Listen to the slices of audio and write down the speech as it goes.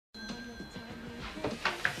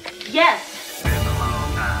Yes.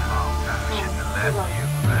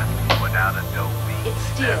 It's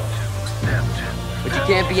Steel. But you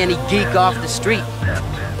can't be any geek off the street.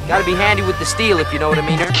 Gotta be handy with the steel, if you know what I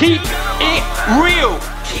mean. Keep it real.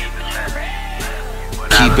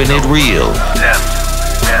 Keeping it real.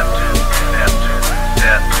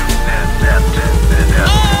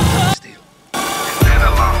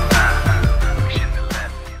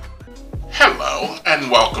 Hello and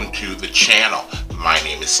welcome to the channel. My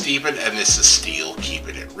name is Steven and this is Steel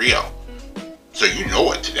Keeping It Real. So you know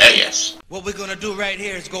what today is. What we're gonna do right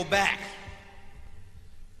here is go back.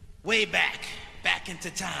 Way back. Back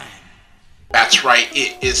into time. That's right,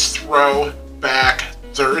 it is Throwback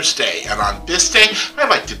Thursday, and on this day I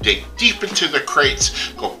like to dig deep into the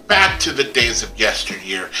crates, go back to the days of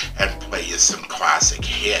yesteryear, and play you some classic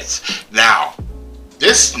hits. Now,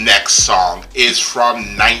 this next song is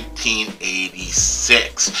from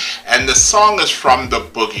 1986, and the song is from the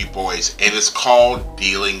Boogie Boys, and it's called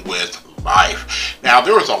Dealing with Life. Now,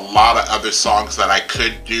 there was a lot of other songs that I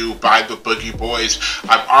could do by the Boogie Boys.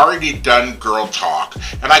 I've already done Girl Talk,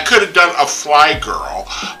 and I could have done A Fly Girl,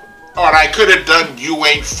 or I could have done You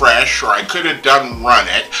Ain't Fresh, or I could have done Run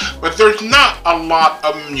It, but there's not a lot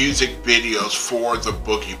of music videos for the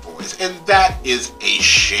Boogie Boys, and that is a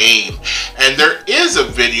shame. And there is a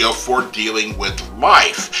video for Dealing with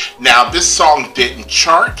Life. Now, this song didn't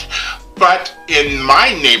chart, but in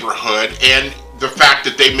my neighborhood, and the fact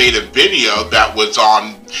that they made a video that was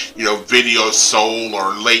on, Video Soul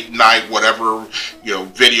or Late Night, whatever,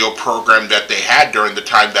 video program that they had during the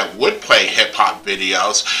time that would play hip-hop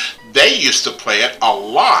videos, they used to play it a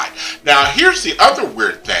lot. Now, here's the other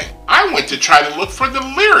weird thing. I went to try to look for the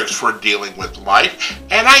lyrics for Dealing with Life,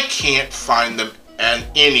 and I can't find them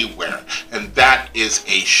anywhere, and that is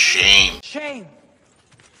a shame. Shame.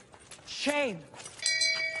 Shame.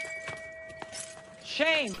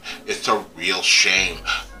 Shame. It's a real shame.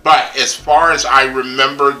 But as far as I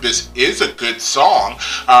remember, this is a good song.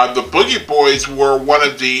 The Boogie Boys were one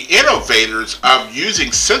of the innovators of using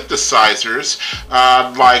synthesizers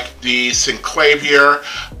like the Synclavier,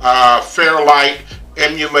 Fairlight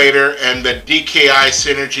emulator, and the DKI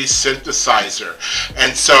Synergy synthesizer.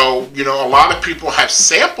 And so, a lot of people have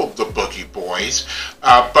sampled the Boogie Boys,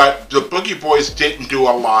 but the Boogie Boys didn't do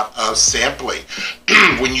a lot of sampling.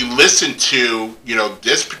 When you listen to,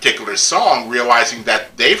 this particular song, realizing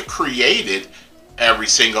that they've created every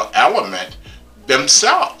single element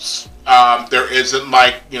themselves. There isn't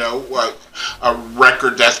like, a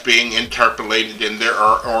record that's being interpolated in there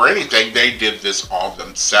or anything. They did this all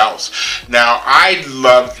themselves. Now, I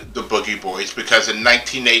loved the Boogie Boys because in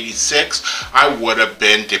 1986, I would have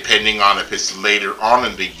been, depending on if it's later on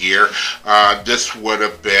in the year, this would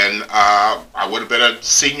have been, I would have been a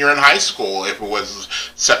senior in high school if it was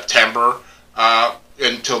September,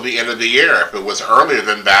 until the end of the year. If it was earlier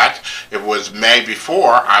than that, if it was May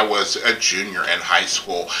before, I was a junior in high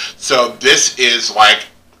school. So this is like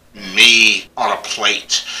me on a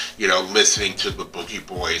plate, listening to the Boogie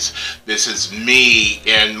Boys. This is me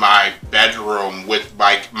in my bedroom with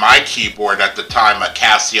my keyboard at the time, a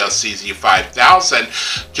Casio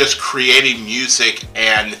CZ5000, just creating music,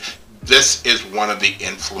 and this is one of the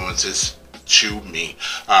influences to me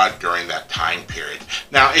during that time period.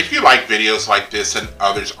 Now, if you like videos like this and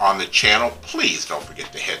others on the channel, please don't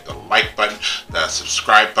forget to hit the like button, the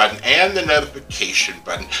subscribe button, and the notification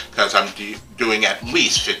button, because I'm doing at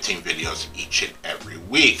least 15 videos each and every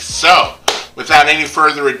week. So, without any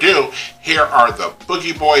further ado, here are the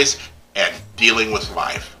Boogie Boys and Dealing with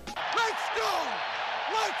Life. Let's go!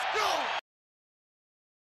 Let's go!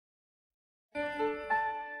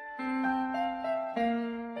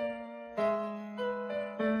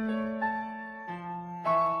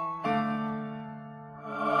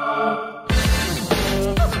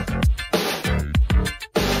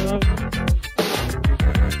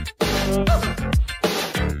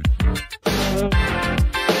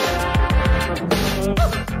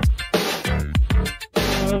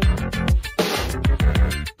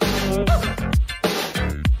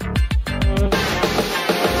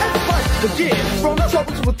 Begin from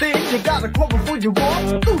troubles within. You gotta grow before you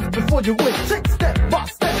walk, lose before you win. Take step by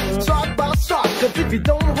step, stride by stride. Cause if you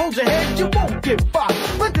don't hold your head, you won't get by.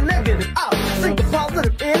 Let the negative out, sing the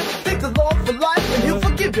positive in. Thank the Lord for life and He'll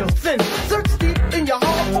forgive your sins. Search deep in your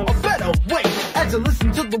heart for a better way as you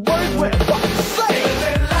listen to the words we're about to say.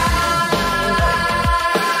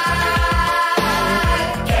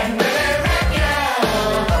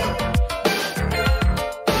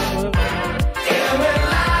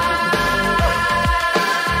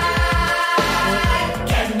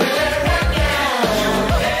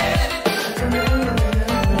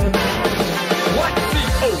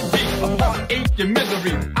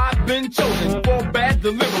 been chosen for bad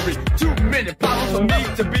delivery. Too many problems for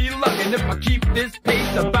me to be lugging. If I keep this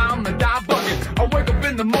pace, I'm bound to die bugging. I wake up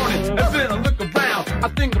in the morning and then I look around. I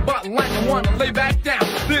think about life, I wanna lay back down.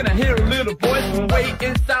 Then I hear a little voice from way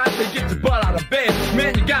inside to get your butt out of bed.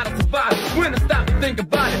 Man, you gotta survive. When I stop to think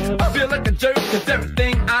about it, I feel like a jerk, cause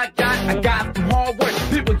everything I got from hard work.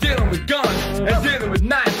 People dealing with guns and dealing with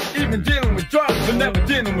knives, even dealing with drugs, but never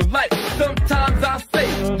dealing with life. Sometimes I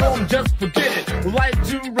say, don't just forget it. Life's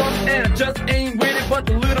too rough and I just ain't with it. But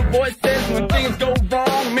the little voice says when things go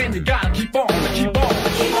wrong, man, you gotta keep on, keep on.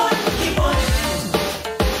 Keep on, keep on.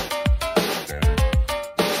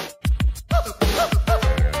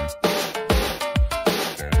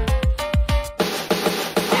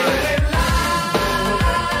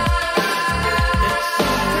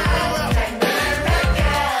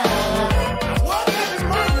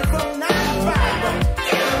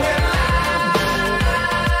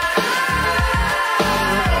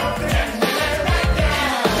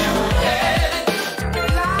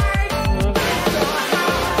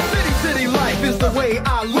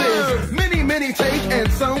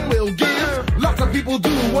 Some will give. Lots of people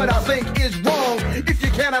do what I think is wrong. If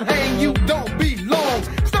you cannot hang, you don't belong.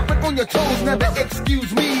 Stomping on your toes, never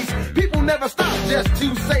excuse me. People never stop just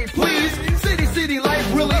to say please. City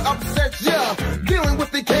life really upsets ya. Dealing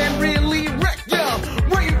with it can really wreck ya.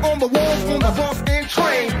 Waiting on the walls, on the bus and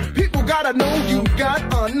train. People gotta know you got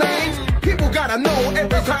a name. People gotta know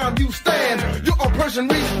every time you stand. You're a person,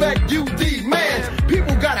 respect you demand.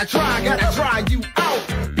 People gotta try you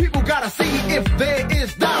out. People gotta see if there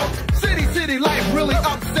is doubt. City life really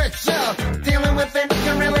upsets ya. Dealing with it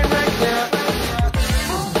can really wreck ya.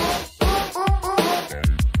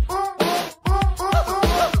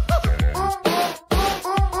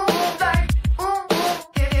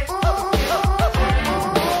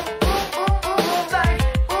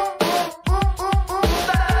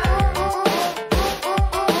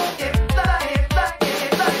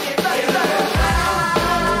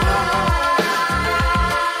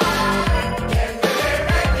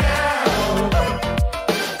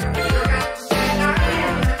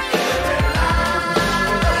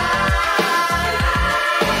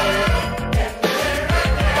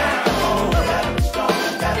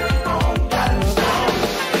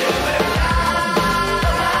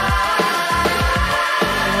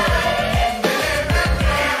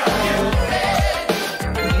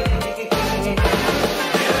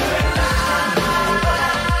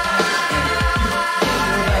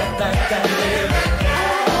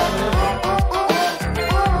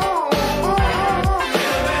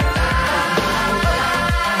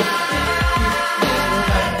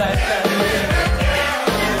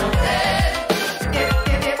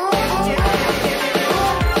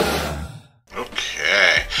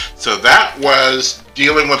 So that was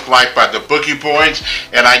Dealing with Life by the Boogie Boys,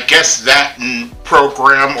 and I guess that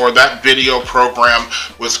program, or that video program,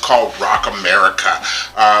 was called Rock America.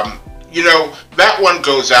 You know, that one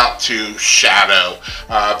goes out to Shadow,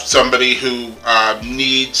 somebody who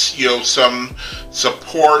needs, you know, some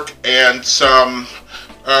support and some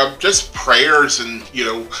just prayers. And, you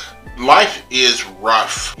know, life is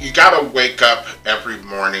rough. You gotta wake up every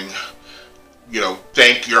morning, you know,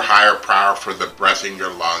 thank your higher power for the breath in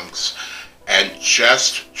your lungs, and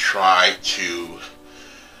just try to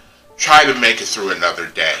make it through another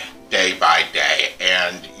day by day.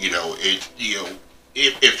 And, you know, if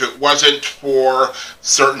it wasn't for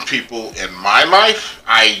certain people in my life,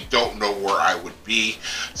 I don't know where I would be.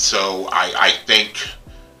 So I thank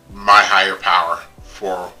my higher power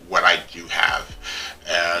for what I do have.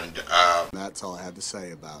 And that's all I have to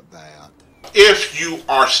say about that. If you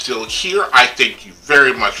are still here, I thank you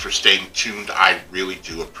very much for staying tuned. I really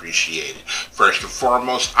do appreciate it. First and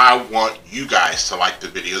foremost, I want you guys to like the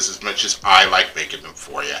videos as much as I like making them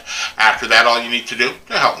for you. After that, all you need to do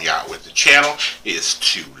to help me out with the channel is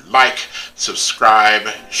to like, subscribe,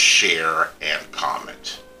 share, and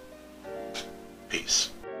comment. Peace.